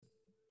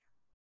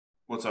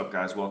What's up,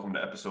 guys? Welcome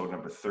to episode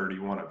number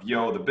 31 of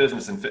Yo, the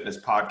Business and Fitness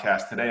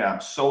Podcast. Today,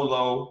 I'm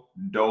solo,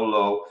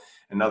 dolo,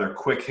 another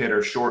quick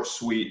hitter, short,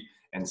 sweet,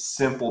 and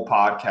simple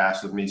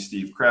podcast with me,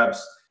 Steve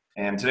Krebs.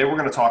 And today, we're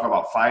going to talk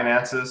about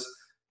finances,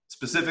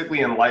 specifically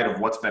in light of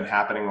what's been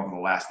happening over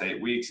the last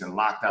 8 weeks in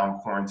lockdown,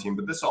 quarantine,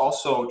 but this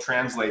also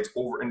translates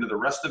over into the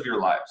rest of your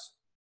lives.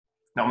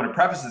 Now, I'm going to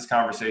preface this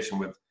conversation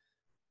with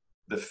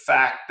the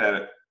fact that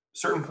at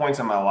certain points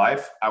in my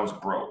life, I was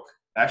broke.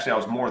 Actually, I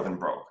was more than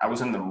broke. I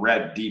was in the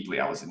red deeply.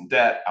 I was in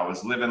debt. I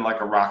was living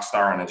like a rock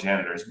star on a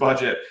janitor's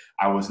budget.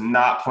 I was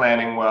not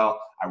planning well.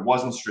 I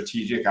wasn't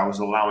strategic. I was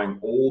allowing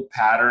old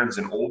patterns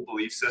and old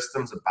belief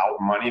systems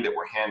about money that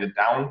were handed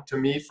down to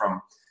me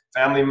from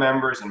family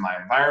members and my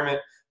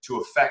environment to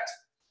affect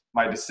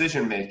my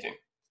decision making.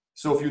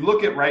 So if you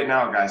look at right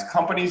now, guys,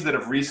 companies that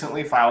have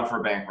recently filed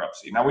for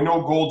bankruptcy. Now we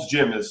know Gold's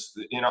Gym is,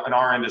 in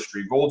our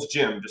industry, Gold's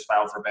Gym just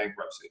filed for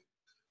bankruptcy.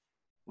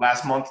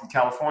 Last month in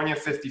California,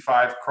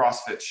 55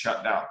 CrossFit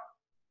shut down.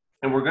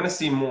 And we're going to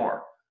see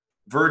more.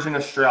 Virgin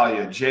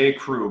Australia, J.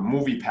 Crew,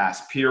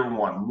 MoviePass, Pier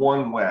 1,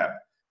 OneWeb,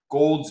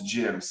 Gold's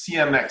Gym,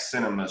 CMX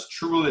Cinemas,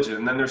 True Religion.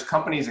 And then there's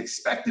companies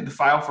expected to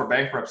file for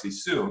bankruptcy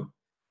soon.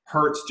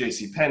 Hertz,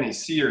 JCPenney,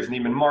 Sears,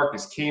 Neiman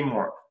Marcus,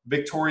 Kmart,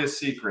 Victoria's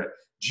Secret,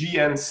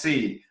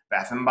 GNC,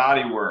 Bath &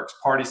 Body Works,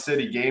 Party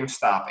City,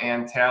 GameStop,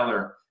 Ann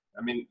Taylor.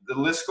 I mean, the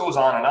list goes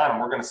on. And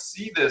we're going to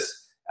see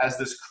this as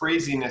this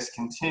craziness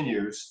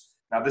continues.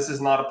 Now, this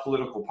is not a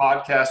political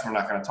podcast. We're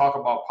not going to talk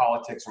about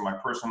politics or my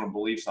personal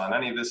beliefs on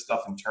any of this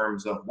stuff in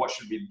terms of what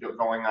should be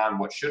going on,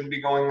 what shouldn't be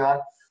going on.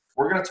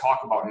 We're going to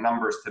talk about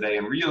numbers today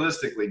and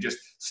realistically just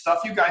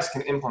stuff you guys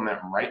can implement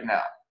right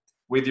now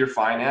with your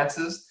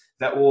finances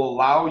that will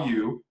allow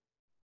you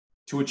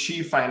to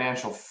achieve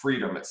financial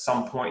freedom at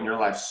some point in your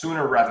life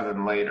sooner rather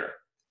than later.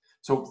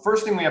 So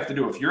first thing we have to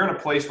do, if you're in a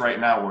place right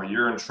now where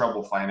you're in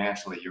trouble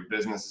financially, your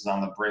business is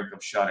on the brink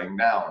of shutting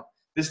down,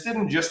 this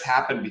didn't just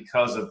happen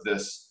because of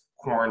this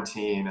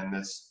quarantine and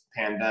this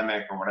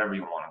pandemic or whatever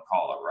you want to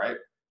call it, right?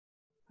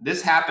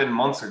 This happened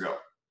months ago.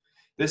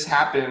 This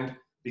happened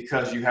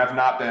because you have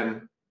not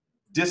been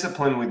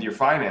disciplined with your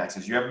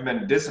finances. You haven't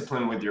been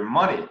disciplined with your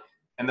money.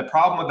 And the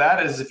problem with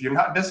that is if you're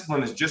not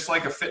disciplined, it's just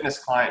like a fitness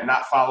client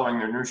not following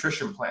their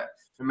nutrition plan.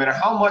 No matter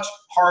how much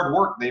hard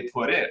work they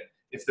put in,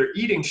 if they're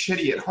eating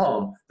shitty at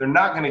home, they're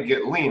not going to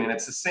get lean. And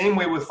it's the same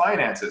way with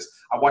finances.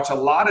 I watch a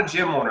lot of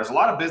gym owners, a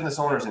lot of business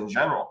owners in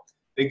general.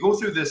 They go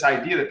through this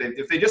idea that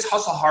if they just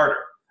hustle harder,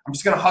 I'm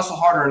just going to hustle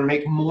harder and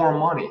make more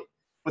money.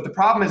 But the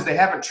problem is they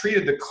haven't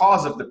treated the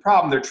cause of the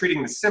problem. They're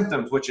treating the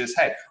symptoms, which is,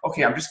 hey,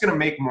 okay, I'm just going to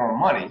make more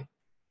money,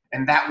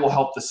 and that will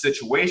help the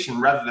situation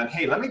rather than,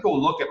 hey, let me go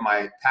look at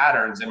my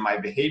patterns and my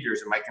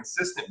behaviors and my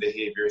consistent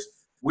behaviors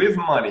with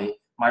money,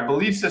 my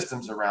belief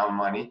systems around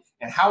money,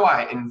 and how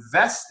I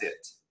invest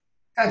it.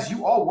 Guys,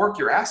 you all work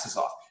your asses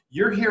off.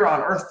 You're here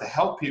on earth to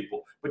help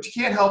people, but you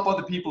can't help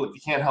other people if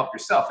you can't help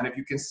yourself. And if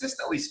you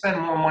consistently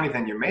spend more money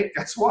than you make,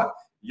 guess what?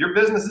 Your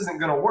business isn't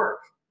going to work.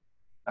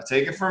 Now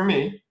take it from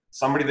me,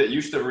 somebody that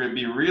used to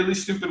be really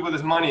stupid with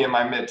his money in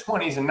my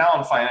mid-20s, and now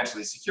I'm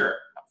financially secure.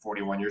 I'm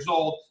 41 years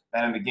old,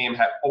 been in the game,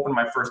 have opened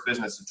my first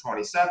business at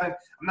 27. I'm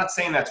not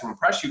saying that to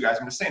impress you guys.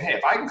 I'm just saying, hey,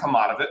 if I can come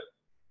out of it,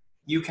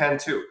 you can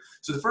too.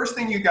 So the first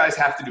thing you guys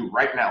have to do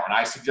right now, and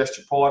I suggest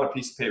you pull out a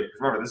piece of paper.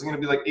 Remember, this is going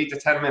to be like 8 to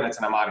 10 minutes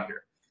and I'm out of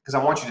here. Because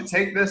I want you to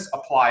take this,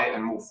 apply it,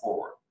 and move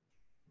forward.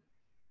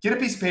 Get a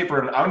piece of paper,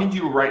 and I need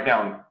you to write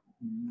down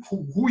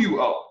who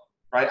you owe,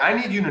 right? I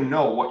need you to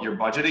know what your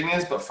budgeting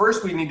is, but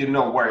first we need to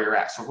know where you're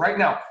at. So right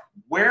now,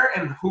 where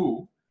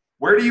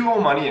do you owe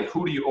money and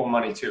who do you owe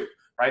money to,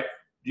 right?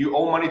 Do you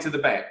owe money to the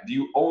bank? Do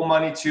you owe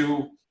money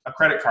to a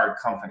credit card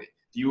company?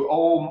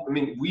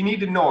 We need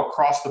to know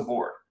across the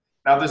board.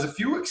 Now, there's a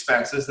few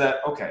expenses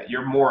that, okay,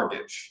 your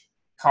mortgage,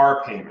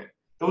 car payment,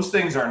 those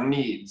things are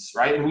needs,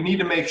 right? And we need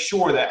to make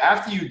sure that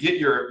after you get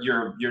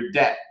your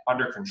debt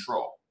under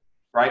control,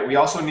 right? We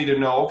also need to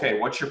know, okay,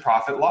 what's your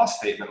profit loss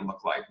statement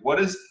look like?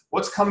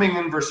 What's coming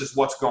in versus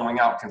what's going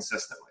out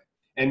consistently?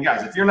 And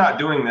guys, if you're not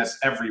doing this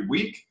every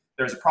week,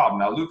 there's a problem.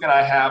 Now, Luke and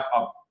I have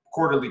a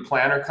quarterly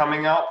planner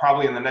coming out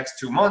probably in the next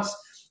 2 months,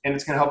 and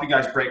it's going to help you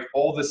guys break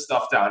all this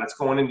stuff down. It's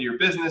going into your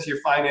business,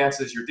 your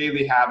finances, your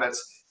daily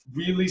habits.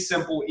 Really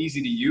simple,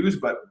 easy to use,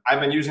 but I've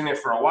been using it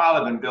for a while.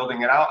 I've been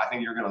building it out. I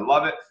think you're going to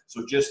love it.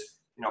 So just,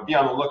 be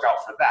on the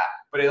lookout for that.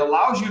 But it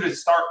allows you to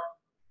start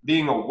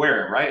being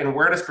aware, right? And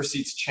awareness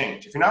precedes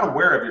change. If you're not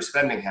aware of your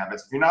spending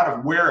habits, if you're not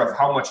aware of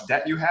how much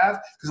debt you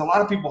have, because a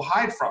lot of people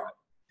hide from it.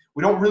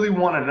 We don't really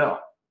want to know.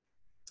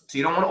 So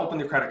you don't want to open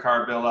the credit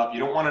card bill up. You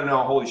don't want to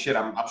know, holy shit,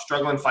 I'm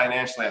struggling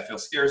financially. I feel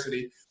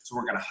scarcity. So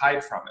we're going to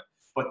hide from it.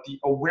 But the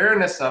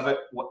awareness of it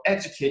will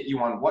educate you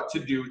on what to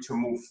do to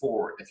move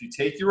forward. If you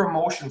take your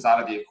emotions out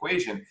of the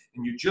equation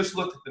and you just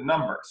look at the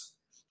numbers,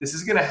 this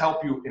is going to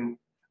help you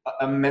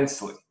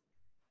immensely.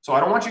 So I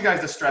don't want you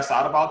guys to stress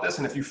out about this.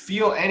 And if you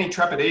feel any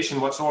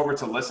trepidation whatsoever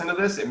to listen to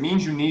this, it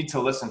means you need to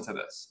listen to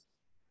this.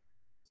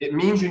 It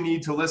means you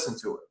need to listen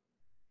to it.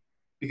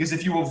 Because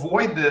if you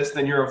avoid this,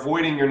 then you're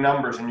avoiding your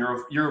numbers, and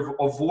you're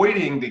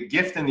avoiding the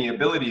gift and the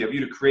ability of you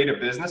to create a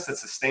business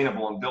that's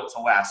sustainable and built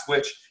to last,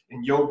 which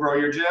in Yo Grow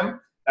Your Gym,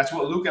 that's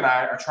what Luke and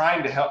I are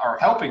trying to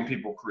helping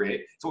people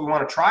create. So we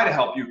want to try to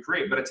help you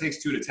create, but it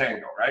takes two to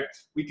tango, right?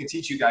 We can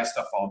teach you guys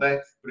stuff all day,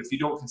 but if you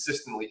don't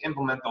consistently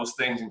implement those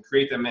things and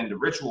create them into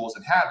rituals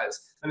and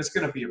habits, then it's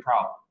going to be a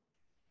problem.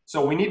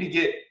 So we need to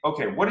get,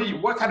 okay,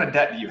 what kind of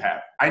debt do you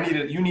have?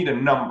 You need a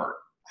number.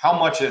 How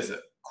much is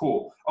it?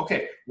 Cool.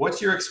 Okay,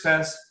 what's your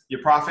expense,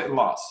 your profit and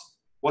loss?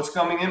 What's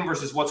coming in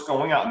versus what's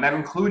going out? And that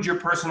includes your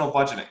personal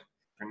budgeting.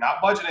 If you're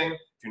not budgeting,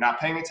 if you're not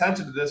paying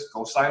attention to this,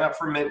 go sign up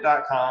for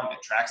mint.com. It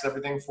tracks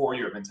everything for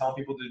you. I've been telling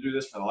people to do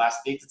this for the last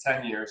 8 to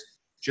 10 years.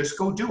 Just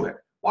go do it.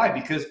 Why?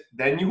 Because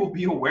then you will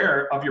be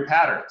aware of your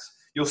patterns.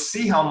 You'll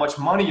see how much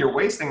money you're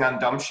wasting on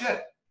dumb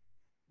shit.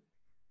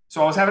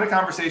 So I was having a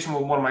conversation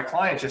with one of my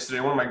clients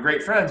yesterday, one of my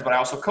great friends, but I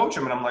also coach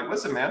him. And I'm like,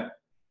 listen, man,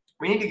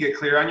 we need to get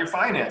clear on your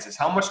finances.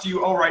 How much do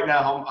you owe right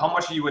now? How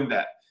much are you in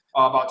debt?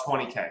 About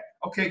 20K.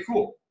 Okay,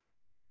 cool.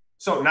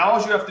 So now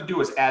all you have to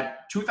do is add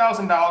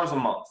 $2,000 a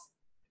month.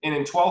 And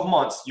in 12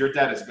 months, your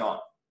debt is gone.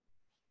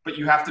 But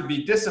you have to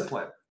be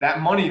disciplined.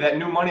 That money, that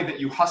new money that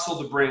you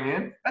hustle to bring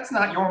in, that's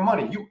not your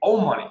money. You owe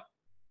money.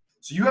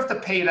 So you have to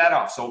pay that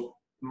off. So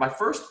my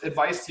first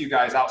advice to you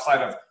guys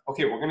outside of,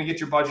 okay, we're going to get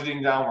your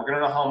budgeting down. We're going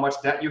to know how much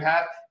debt you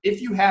have.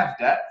 If you have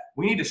debt,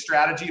 we need a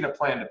strategy and a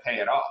plan to pay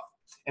it off.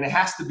 And it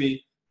has to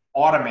be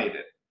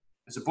automated.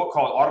 There's a book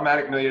called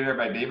Automatic Millionaire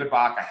by David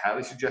Bach. I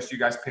highly suggest you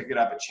guys pick it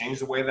up. It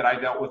changed the way that I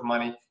dealt with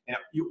money. And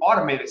you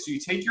automate it. So you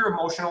take your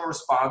emotional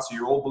response to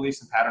your old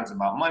beliefs and patterns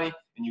about money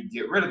and you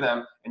get rid of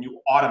them and you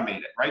automate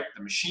it, right?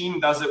 The machine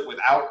does it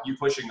without you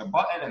pushing a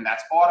button, and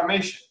that's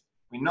automation.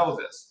 We know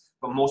this,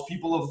 but most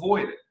people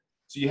avoid it.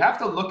 So you have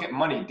to look at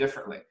money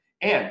differently.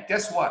 And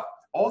guess what?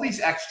 All these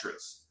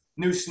extras,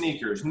 new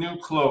sneakers, new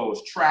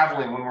clothes,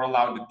 traveling when we're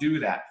allowed to do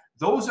that,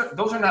 those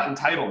are not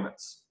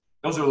entitlements.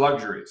 Those are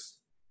luxuries.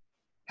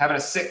 Having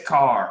a sick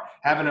car,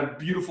 having a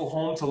beautiful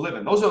home to live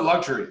in, those are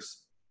luxuries.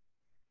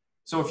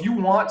 So if you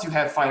want to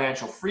have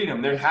financial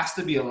freedom, there has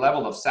to be a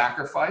level of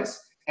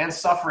sacrifice and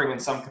suffering in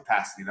some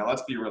capacity. Now,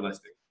 let's be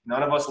realistic.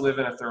 None of us live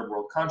in a third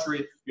world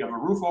country. You have a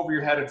roof over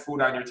your head and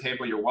food on your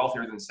table. You're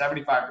wealthier than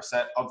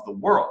 75% of the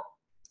world.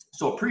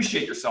 So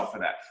appreciate yourself for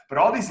that. But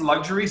all these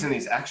luxuries and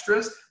these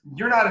extras,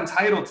 you're not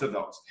entitled to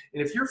those.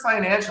 And if you're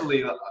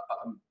financially out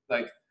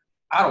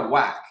of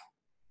whack,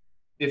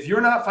 if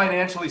you're not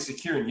financially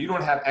secure and you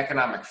don't have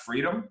economic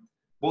freedom,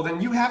 well,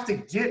 then you have to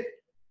get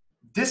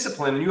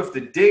disciplined and you have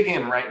to dig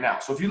in right now.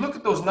 So if you look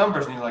at those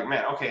numbers and you're like,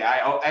 man, okay, I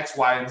owe X,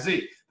 Y, and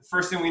Z. The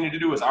first thing we need to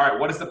do is, all right,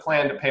 what is the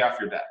plan to pay off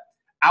your debt?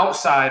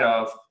 Outside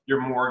of your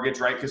mortgage,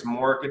 right? Because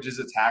mortgage is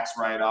a tax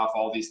write-off,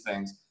 all these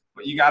things.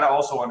 But you got to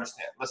also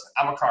understand, listen,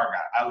 I'm a car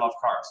guy. I love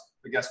cars.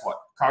 But guess what?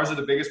 Cars are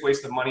the biggest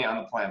waste of money on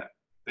the planet.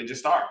 They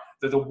just are.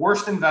 They're the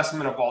worst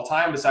investment of all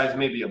time besides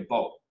maybe a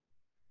boat.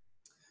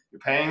 You're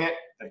paying it.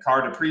 The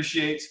car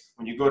depreciates.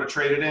 When you go to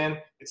trade it in,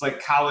 it's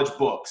like college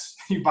books.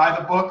 You buy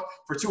the book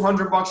for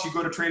 $200, you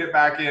go to trade it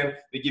back in,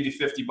 they give you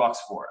 $50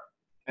 for it.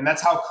 And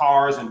that's how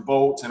cars and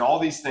boats and all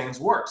these things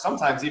work,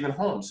 sometimes even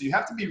homes. So you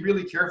have to be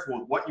really careful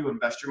with what you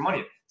invest your money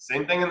in.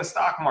 Same thing in the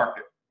stock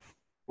market.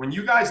 When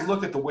you guys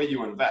look at the way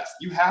you invest,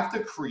 you have to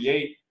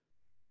create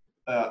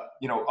a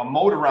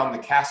moat around the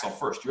castle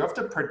first. You have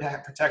to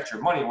protect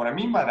your money. What I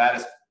mean by that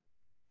is,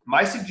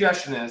 my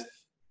suggestion is,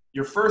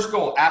 your first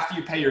goal after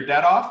you pay your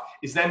debt off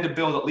is then to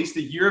build at least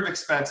a year of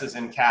expenses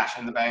in cash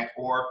in the bank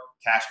or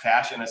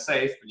cash in a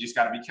safe. But you just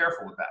got to be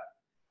careful with that.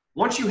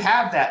 Once you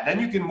have that, then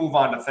you can move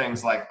on to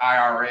things like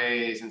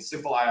IRAs and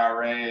simple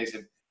IRAs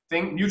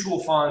and mutual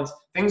funds,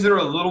 things that are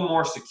a little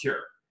more secure.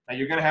 Now,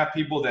 you're going to have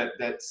people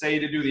that say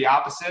to do the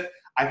opposite.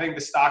 I think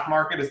the stock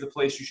market is the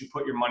place you should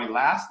put your money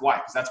last. Why?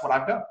 Because that's what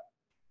I've done.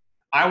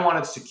 I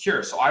wanted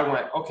secure. So I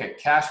went, okay,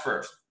 cash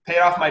first, pay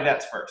off my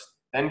debts first.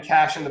 Then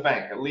cash in the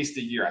bank, at least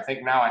a year. I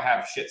think now I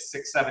have 6,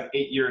 7,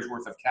 8 years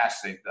worth of cash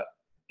saved up,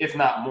 if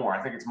not more.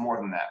 I think it's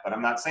more than that. But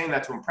I'm not saying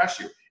that to impress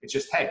you. It's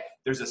just, hey,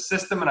 there's a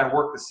system and I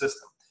work the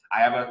system. I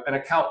have an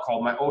account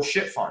called my Oh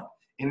Shit Fund.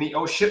 In the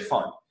Oh Shit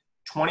Fund,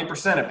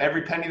 20% of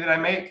every penny that I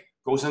make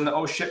goes in the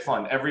Oh Shit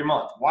Fund every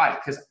month. Why?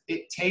 Because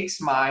it takes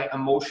my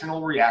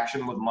emotional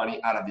reaction with money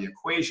out of the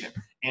equation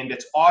and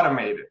it's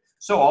automated.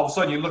 So all of a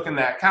sudden you look in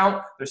that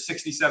account, there's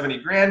 60, 70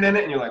 grand in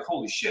it and you're like,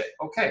 holy shit,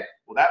 okay,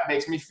 well that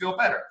makes me feel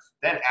better.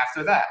 Then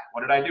after that,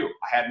 what did I do?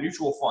 I had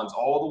mutual funds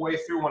all the way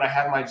through when I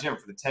had my gym.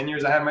 For the 10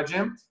 years I had my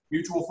gym,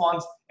 mutual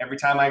funds, every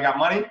time I got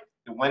money,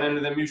 it went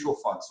into the mutual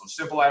funds. So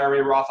simple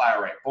IRA, Roth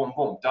IRA, boom,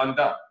 boom, done.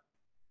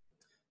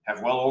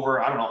 Have well over,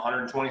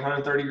 120,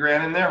 130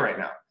 grand in there right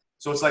now.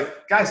 So it's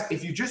like, guys,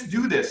 if you just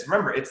do this,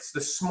 remember, it's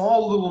the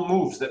small little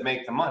moves that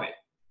make the money.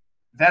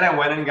 Then I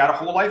went and got a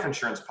whole life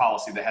insurance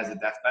policy that has a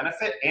death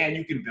benefit and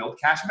you can build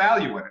cash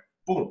value in it.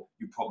 Boom,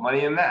 you put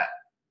money in that.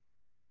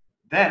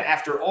 Then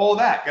after all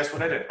that, guess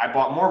what I did? I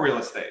bought more real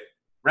estate,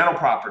 rental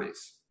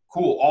properties.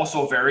 Cool,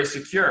 also very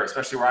secure,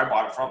 especially where I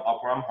bought it from, up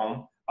where I'm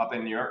home, up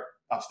in New York,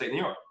 upstate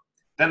New York.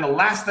 Then the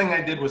last thing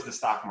I did was the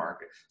stock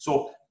market.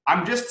 So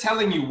I'm just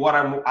telling you what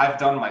I've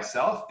done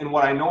myself and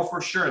what I know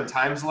for sure in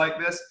times like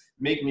this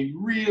make me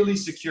really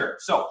secure.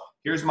 So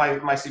here's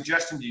my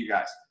suggestion to you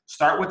guys.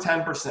 Start with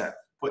 10%.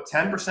 Put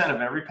 10%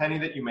 of every penny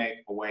that you make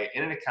away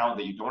in an account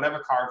that you don't have a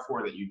card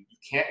for, that you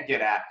can't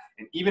get at.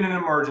 And even in an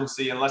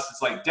emergency, unless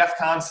it's like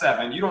DEFCON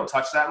 7, you don't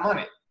touch that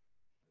money.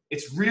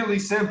 It's really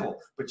simple,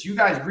 but you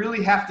guys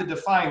really have to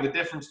define the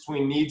difference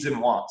between needs and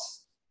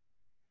wants.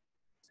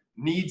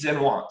 Needs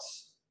and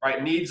wants,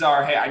 right? Needs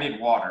are, hey, I need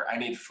water, I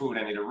need food,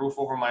 I need a roof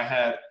over my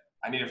head,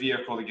 I need a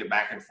vehicle to get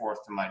back and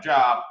forth to my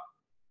job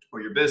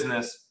or your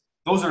business.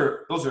 Those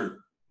are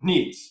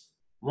needs.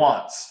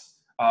 Wants,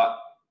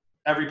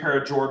 every pair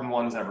of Jordan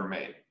 1s ever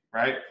made,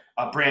 right?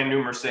 A brand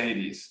new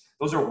Mercedes.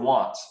 Those are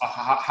wants. A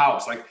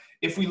house. Like,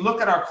 if we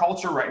look at our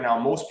culture right now,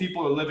 most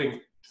people are living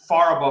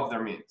far above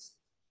their means.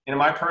 And in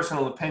my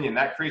personal opinion,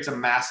 that creates a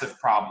massive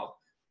problem.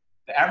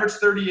 The average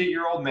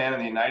 38-year-old man in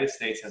the United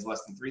States has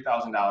less than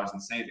 $3,000 in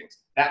savings.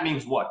 That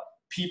means what?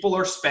 People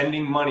are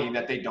spending money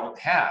that they don't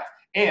have.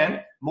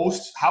 And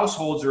most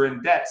households are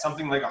in debt,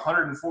 something like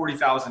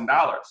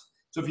 $140,000.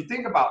 So if you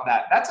think about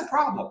that, that's a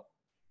problem.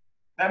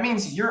 That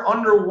means you're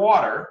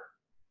underwater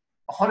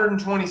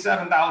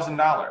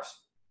 $127,000,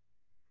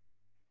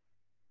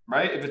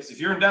 right? If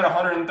you're in debt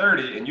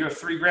 130 and you have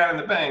 $3,000 in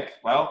the bank,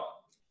 well,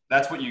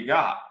 that's what you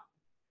got.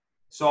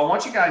 So I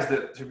want you guys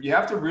you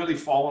have to really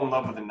fall in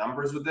love with the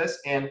numbers with this.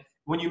 And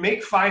when you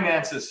make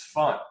finances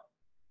fun,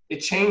 it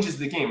changes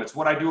the game. It's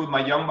what I do with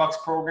my Young Bucks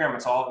program.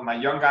 It's all my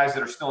young guys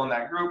that are still in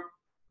that group.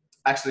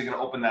 Actually going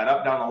to open that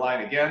up down the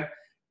line again.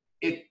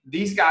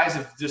 These guys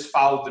have just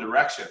followed the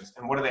directions.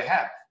 And what do they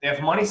have? They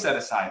have money set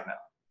aside now.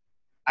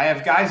 I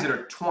have guys that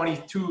are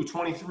 22,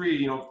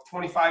 23,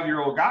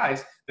 25-year-old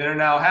guys that are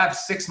now have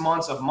 6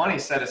 months of money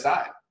set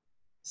aside.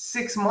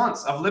 6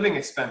 months of living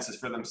expenses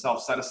for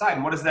themselves set aside.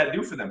 And what does that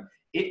do for them?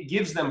 It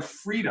gives them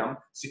freedom,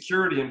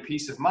 security, and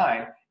peace of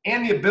mind,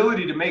 and the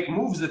ability to make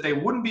moves that they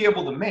wouldn't be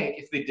able to make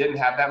if they didn't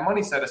have that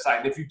money set aside.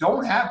 And if you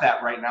don't have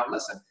that right now,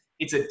 listen,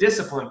 it's a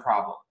discipline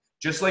problem.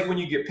 Just like when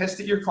you get pissed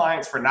at your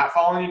clients for not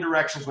following your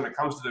directions when it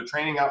comes to their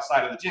training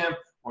outside of the gym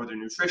or their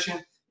nutrition,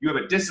 you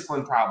have a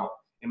discipline problem.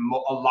 And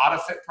a lot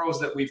of fit pros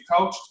that we've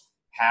coached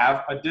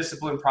have a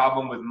discipline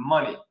problem with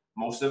money.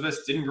 Most of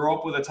us didn't grow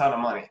up with a ton of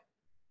money.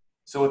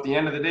 So at the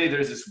end of the day,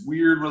 there's this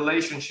weird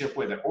relationship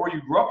with it. Or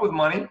you grew up with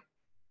money,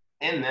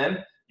 and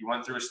then you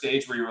went through a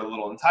stage where you were a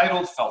little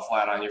entitled, fell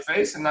flat on your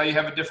face, and now you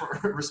have a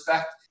different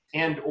respect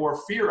and or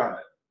fear of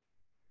it.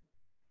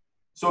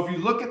 So if you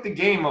look at the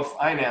game of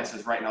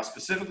finances right now,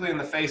 specifically in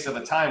the face of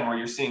a time where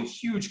you're seeing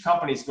huge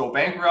companies go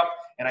bankrupt,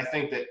 and I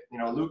think that,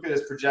 Luca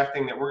is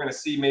projecting that we're going to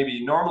see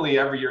maybe normally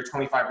every year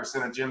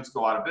 25% of gyms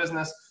go out of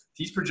business.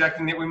 He's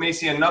projecting that we may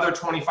see another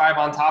 25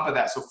 on top of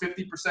that. So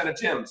 50% of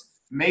gyms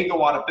may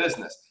go out of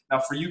business. Now,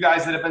 for you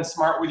guys that have been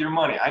smart with your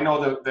money, I know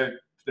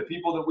the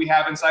people that we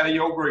have inside of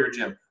Yoga Warrior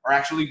Gym are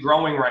actually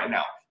growing right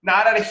now.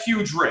 Not at a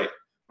huge rate.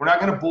 We're not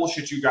going to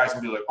bullshit you guys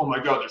and be like, oh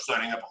my God, they're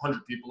signing up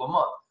 100 people a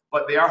month.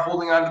 But they are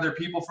holding on to their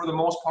people for the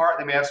most part.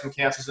 They may have some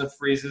cancels and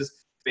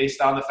freezes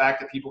based on the fact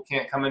that people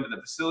can't come into the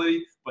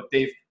facility, but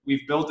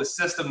we've built a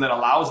system that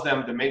allows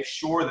them to make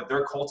sure that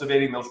they're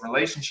cultivating those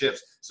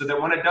relationships so that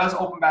when it does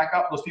open back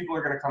up, those people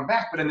are going to come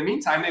back. But in the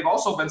meantime, they've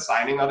also been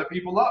signing other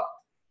people up.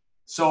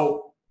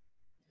 So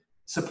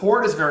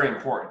support is very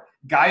important.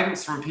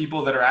 Guidance from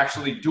people that are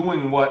actually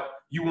doing what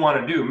you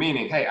want to do,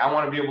 meaning, hey, I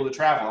want to be able to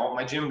travel. I want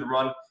my gym to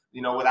run,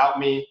 without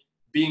me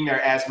being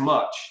there as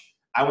much.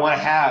 I want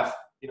to have,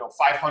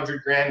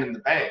 $500,000 in the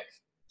bank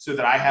so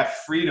that I have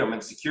freedom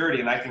and security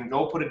and I can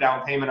go put a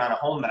down payment on a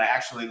home that I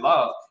actually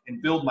love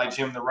and build my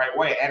gym the right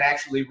way and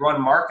actually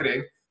run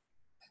marketing.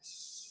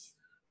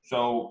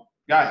 So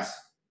guys,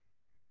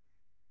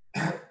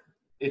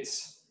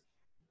 it's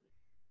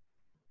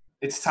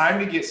time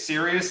to get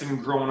serious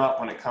and grown up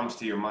when it comes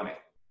to your money.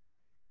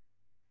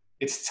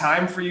 It's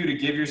time for you to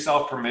give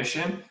yourself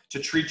permission to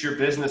treat your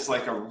business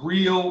like a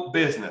real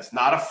business,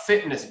 not a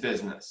fitness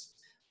business.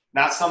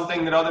 Not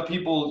something that other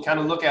people kind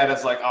of look at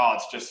as like, oh,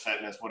 it's just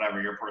fitness,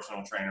 whatever, you're a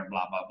personal trainer,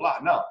 blah, blah, blah.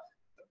 No,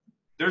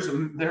 there's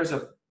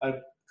a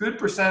good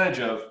percentage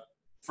of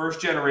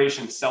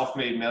first-generation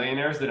self-made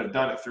millionaires that have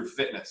done it through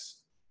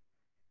fitness.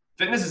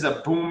 Fitness is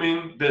a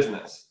booming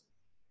business,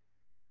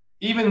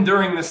 even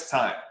during this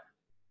time.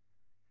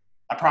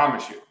 I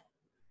promise you.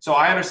 So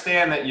I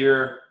understand that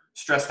you're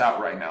stressed out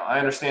right now. I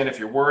understand if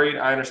you're worried.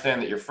 I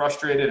understand that you're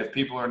frustrated if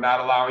people are not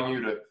allowing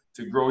you to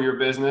grow your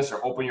business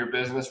or open your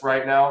business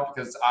right now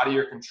because it's out of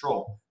your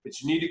control.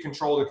 But you need to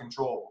control the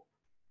controllable.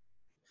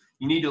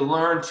 You need to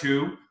learn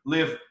to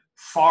live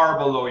far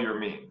below your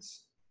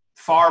means.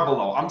 Far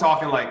below. I'm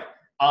talking like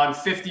on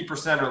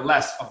 50% or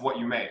less of what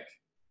you make.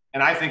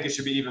 And I think it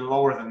should be even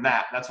lower than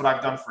that. That's what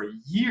I've done for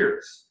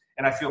years.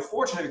 And I feel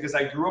fortunate because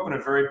I grew up in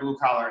a very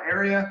blue-collar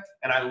area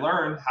and I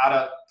learned how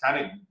to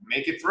kind of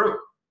make it through.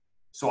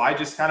 So I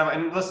just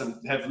and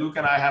listen, have Luke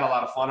and I had a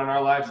lot of fun in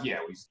our lives? Yeah,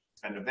 we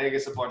been to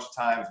Vegas a bunch of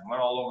times and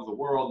went all over the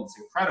world. It's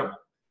incredible.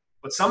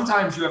 But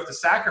sometimes you have to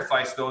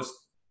sacrifice those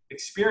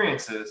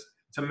experiences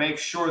to make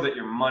sure that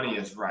your money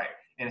is right.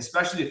 And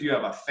especially if you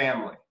have a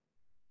family.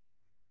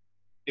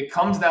 it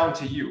comes down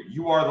to you.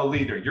 You are the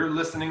leader. You're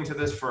listening to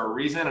this for a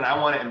reason, and I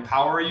want to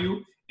empower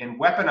you and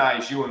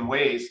weaponize you in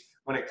ways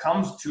when it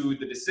comes to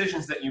the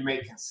decisions that you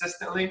make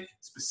consistently,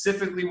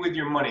 specifically with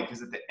your money.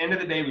 Because at the end of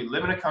the day, we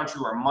live in a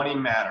country where money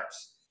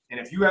matters. And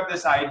if you have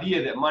this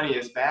idea that money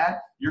is bad,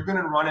 you're going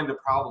to run into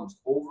problems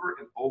over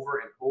and over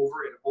and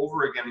over and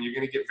over again. And you're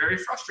going to get very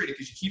frustrated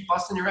because you keep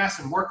busting your ass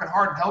and working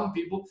hard and helping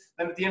people.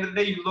 Then at the end of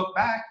the day, you look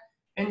back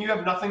and you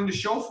have nothing to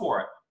show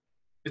for it.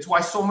 It's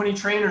why so many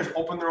trainers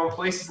open their own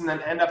places and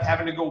then end up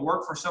having to go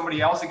work for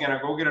somebody else again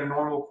or go get a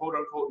normal, quote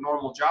unquote,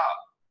 normal job.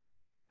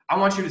 I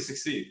want you to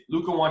succeed.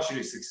 Luca wants you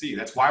to succeed.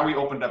 That's why we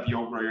opened up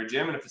Yo Grow Your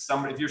Gym. And if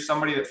you're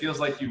somebody that feels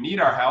like you need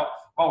our help,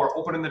 well, we're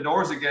opening the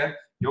doors again.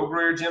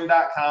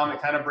 YoGrowYourGym.com.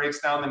 It kind of breaks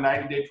down the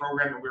 90-day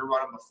program that we were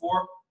running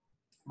before.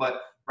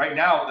 But right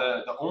now,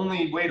 the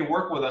only way to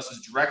work with us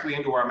is directly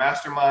into our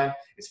mastermind.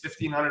 It's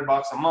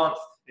 $1,500 a month.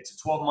 It's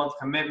a 12-month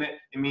commitment.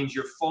 It means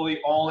you're fully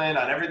all in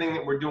on everything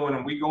that we're doing,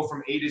 and we go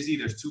from A to Z.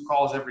 There's 2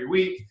 calls every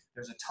week.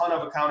 There's a ton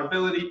of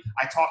accountability.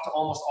 I talk to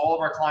almost all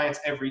of our clients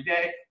every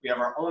day. We have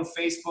our own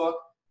Facebook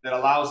that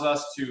allows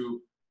us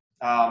to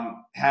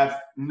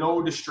have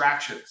no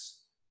distractions.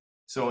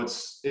 So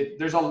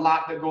there's a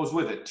lot that goes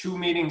with it. 2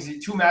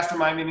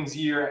 mastermind meetings a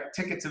year,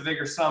 ticket to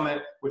Vigor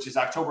Summit, which is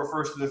October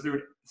 1st to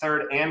the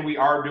 3rd, and we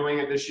are doing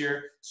it this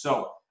year.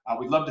 So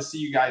we'd love to see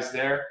you guys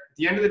there. At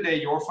the end of the day,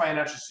 your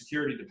financial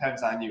security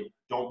depends on you.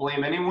 Don't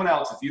blame anyone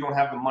else if you don't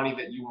have the money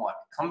that you want.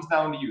 It comes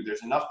down to you.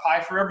 There's enough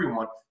pie for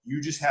everyone.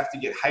 You just have to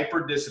get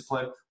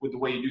hyper-disciplined with the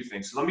way you do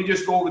things. So let me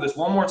just go over this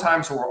one more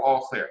time so we're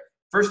all clear.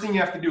 First thing you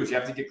have to do is you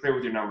have to get clear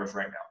with your numbers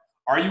right now.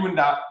 Are you in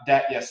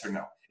debt, yes or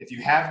no? If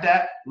you have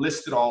debt,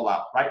 list it all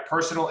out, right?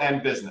 Personal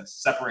and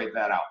business, separate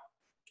that out.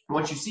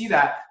 Once you see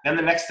that, then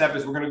the next step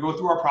is we're going to go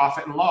through our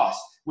profit and loss,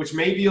 which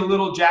may be a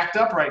little jacked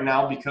up right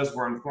now because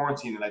we're in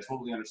quarantine, and I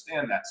totally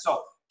understand that.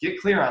 So get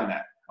clear on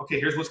that. Okay,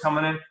 here's what's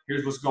coming in,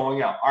 here's what's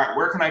going out. All right,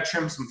 where can I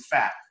trim some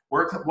fat?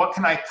 What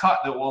can I cut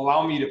that will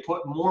allow me to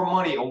put more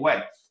money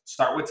away?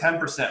 Start with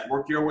 10%,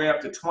 work your way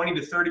up to 20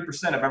 to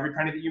 30% of every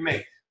penny that you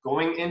make,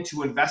 going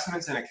into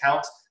investments and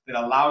accounts that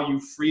allow you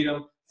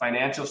freedom,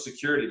 financial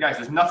security. Guys,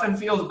 there's nothing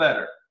feels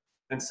better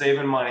than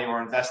saving money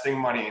or investing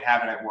money and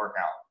having it work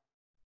out.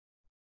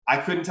 I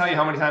couldn't tell you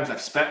how many times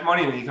I've spent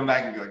money and then you come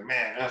back and go,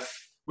 man, ugh,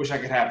 wish I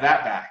could have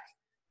that back.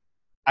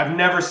 I've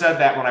never said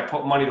that when I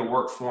put money to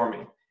work for me.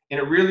 And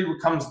it really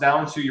comes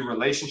down to your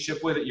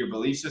relationship with it, your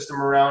belief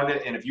system around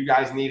it. And if you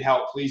guys need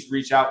help, please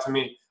reach out to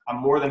me. I'm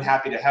more than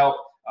happy to help.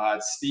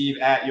 It's Steve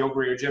at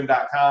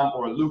YoGrowYourGym.com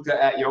or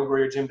Luca at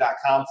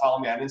YoGrowYourGym.com. Follow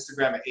me on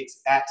Instagram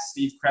at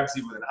Steve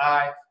Krebsy with an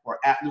I or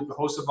at Luca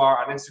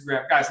Hosavar on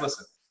Instagram. Guys,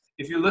 listen,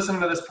 if you're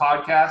listening to this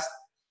podcast,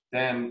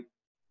 then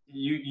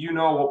you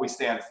know what we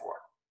stand for.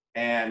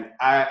 And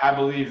I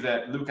believe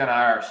that Luca and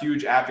I are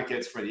huge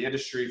advocates for the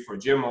industry, for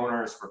gym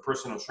owners, for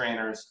personal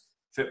trainers,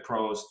 fit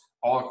pros,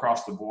 all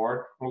across the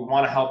board. We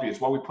want to help you. It's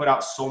why we put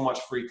out so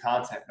much free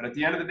content. But at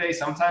the end of the day,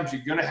 sometimes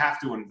you're going to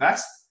have to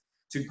invest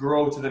to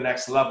grow to the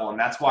next level. And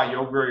that's why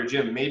Yo Grow Your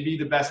Gym may be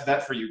the best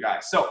bet for you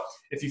guys. So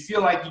if you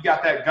feel like you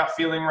got that gut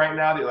feeling right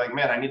now that you're like,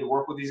 man, I need to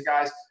work with these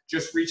guys,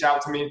 just reach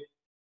out to me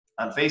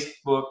on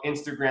Facebook,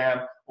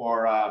 Instagram,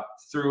 or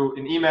through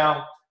an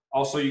email.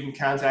 Also, you can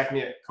contact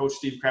me at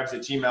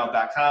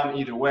CoachSteveKrebs@gmail.com,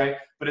 either way.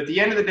 But at the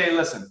end of the day,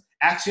 listen,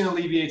 action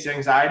alleviates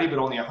anxiety, but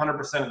only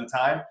 100% of the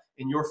time.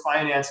 And your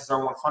finances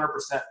are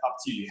 100% up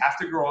to you. You have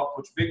to grow up,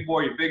 put your big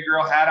boy, your big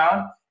girl hat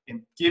on,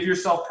 and give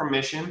yourself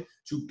permission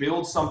to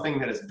build something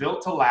that is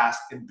built to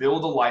last and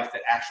build a life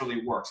that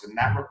actually works. And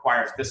that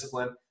requires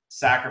discipline,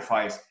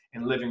 sacrifice,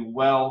 and living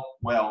well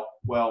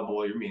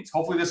below your means.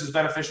 Hopefully this is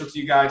beneficial to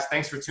you guys.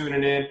 Thanks for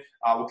tuning in.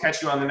 We'll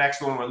catch you on the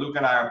next one where Luke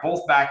and I are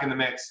both back in the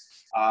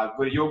mix.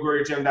 Go to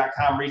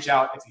YoGrowYourGym.com. Reach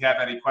out if you have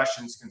any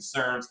questions,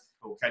 concerns.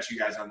 We'll catch you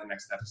guys on the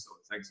next episode.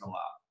 Thanks a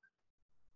lot.